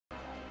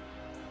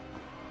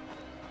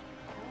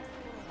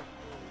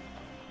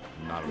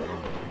not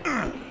alone.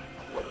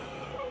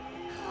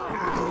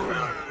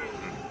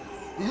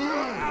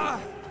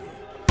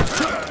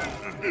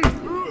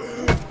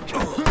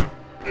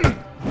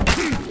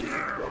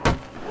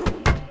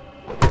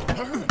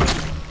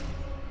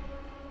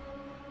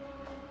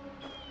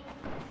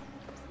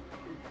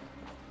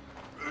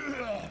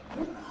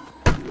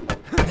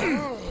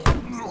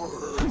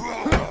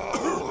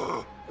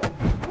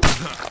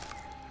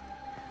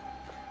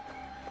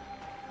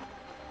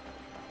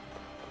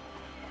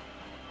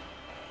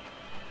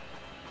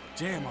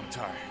 Damn, I'm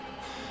tired.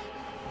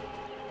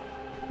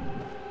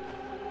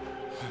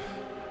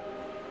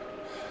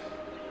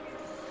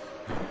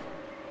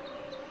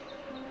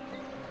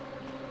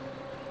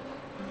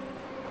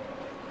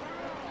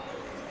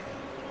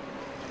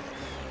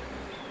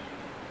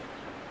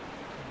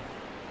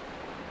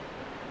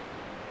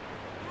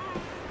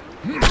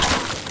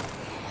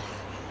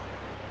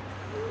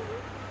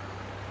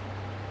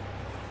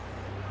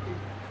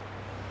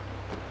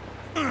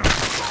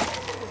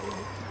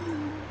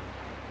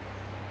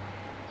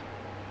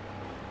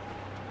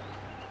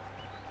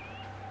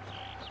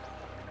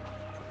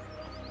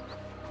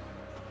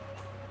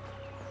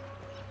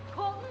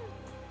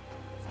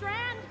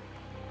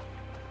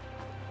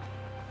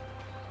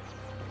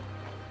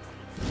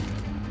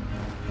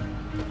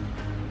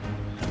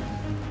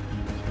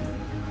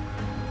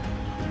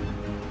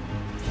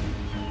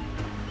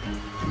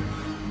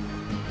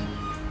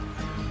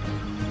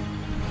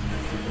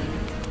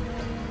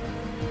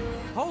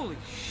 Holy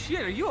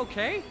shit, are you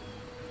okay?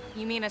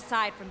 You mean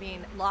aside from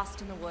being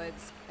lost in the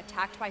woods,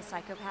 attacked by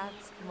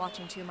psychopaths, and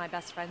watching two of my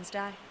best friends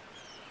die?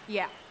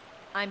 Yeah,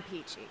 I'm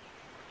peachy.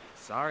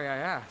 Sorry I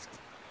asked.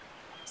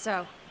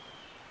 So,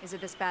 is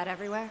it this bad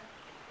everywhere?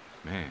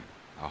 Man,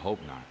 I hope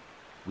not.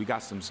 We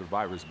got some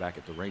survivors back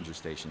at the ranger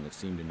station that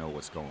seem to know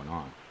what's going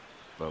on,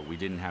 but we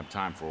didn't have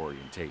time for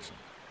orientation.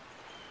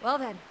 Well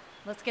then,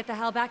 let's get the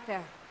hell back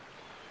there.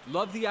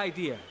 Love the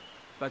idea,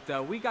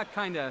 but we got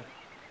kinda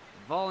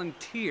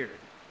volunteered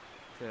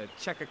to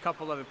check a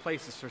couple other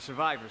places for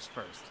survivors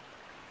first.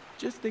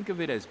 Just think of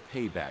it as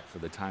payback for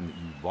the time that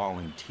you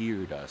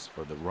volunteered us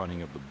for the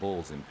running of the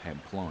bulls in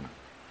Pamplona.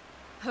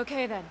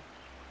 Okay then.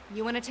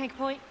 You want to take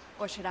point,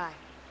 or should I?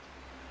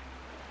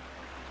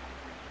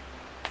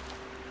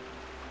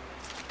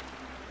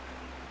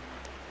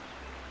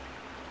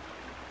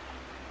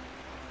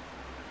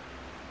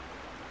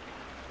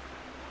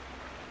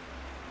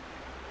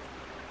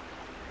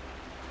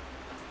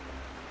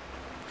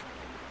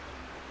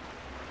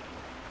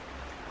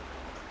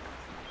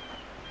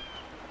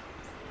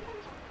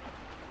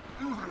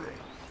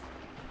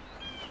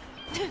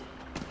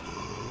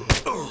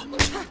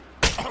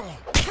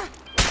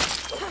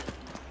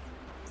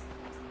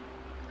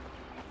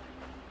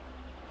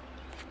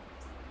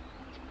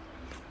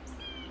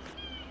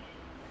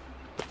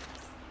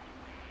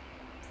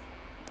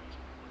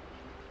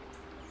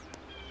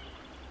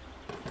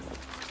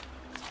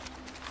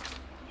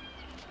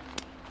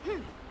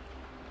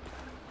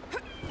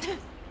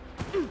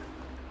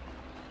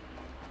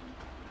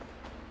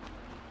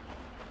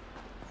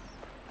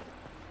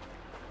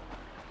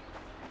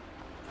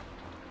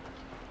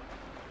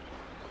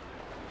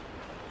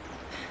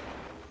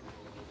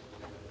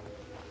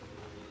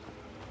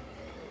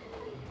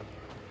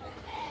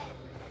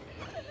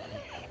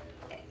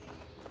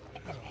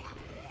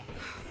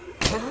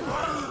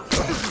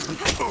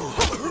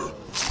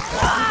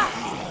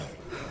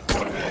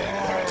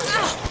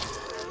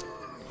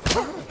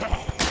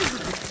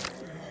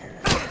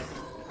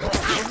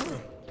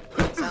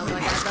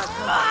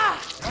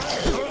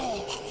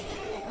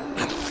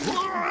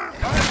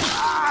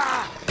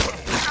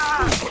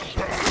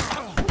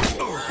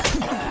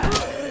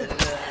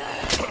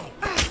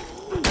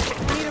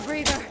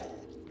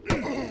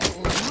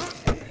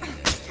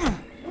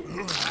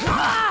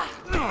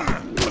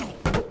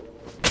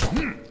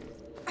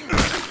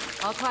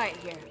 All quiet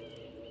here.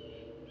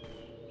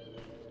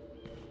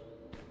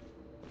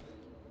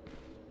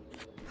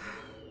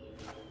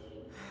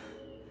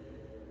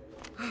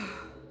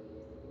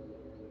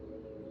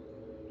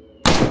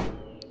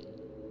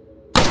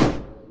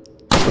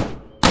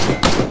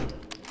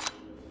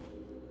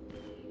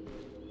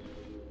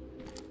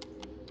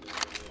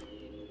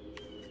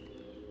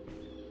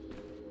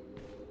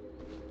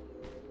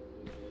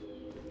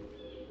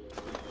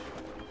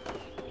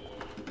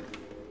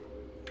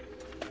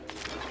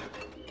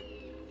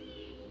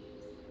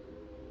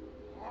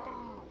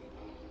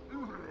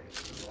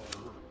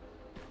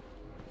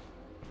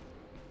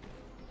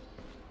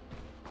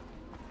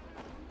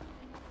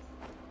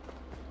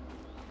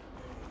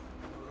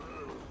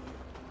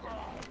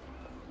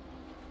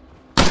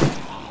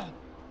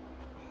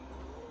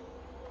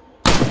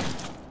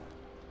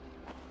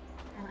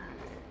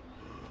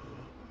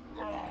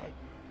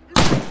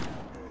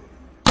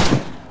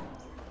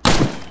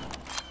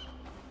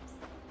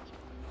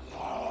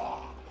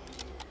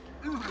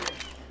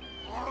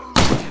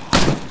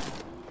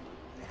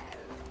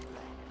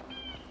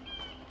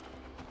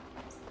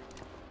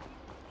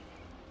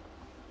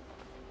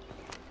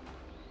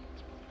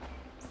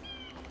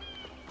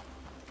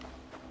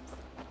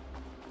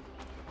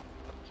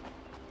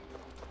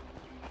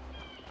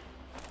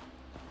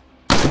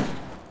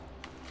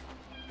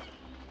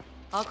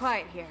 All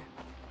quiet here.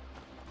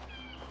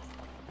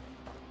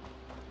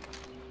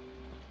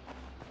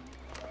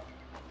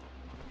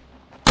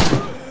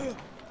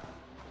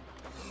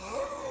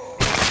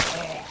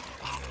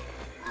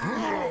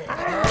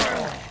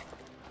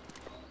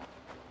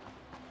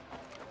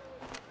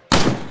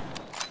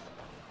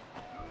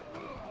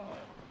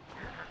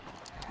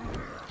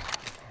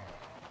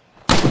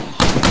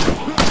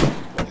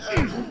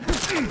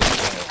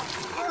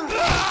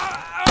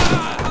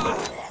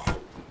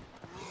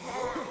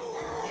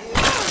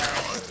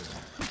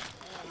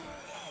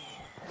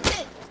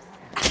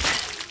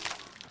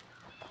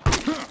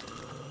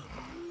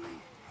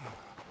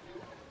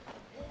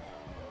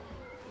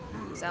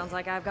 Sounds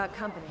like I've got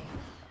company.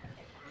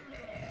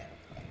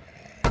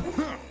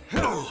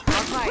 All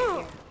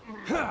quiet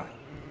here.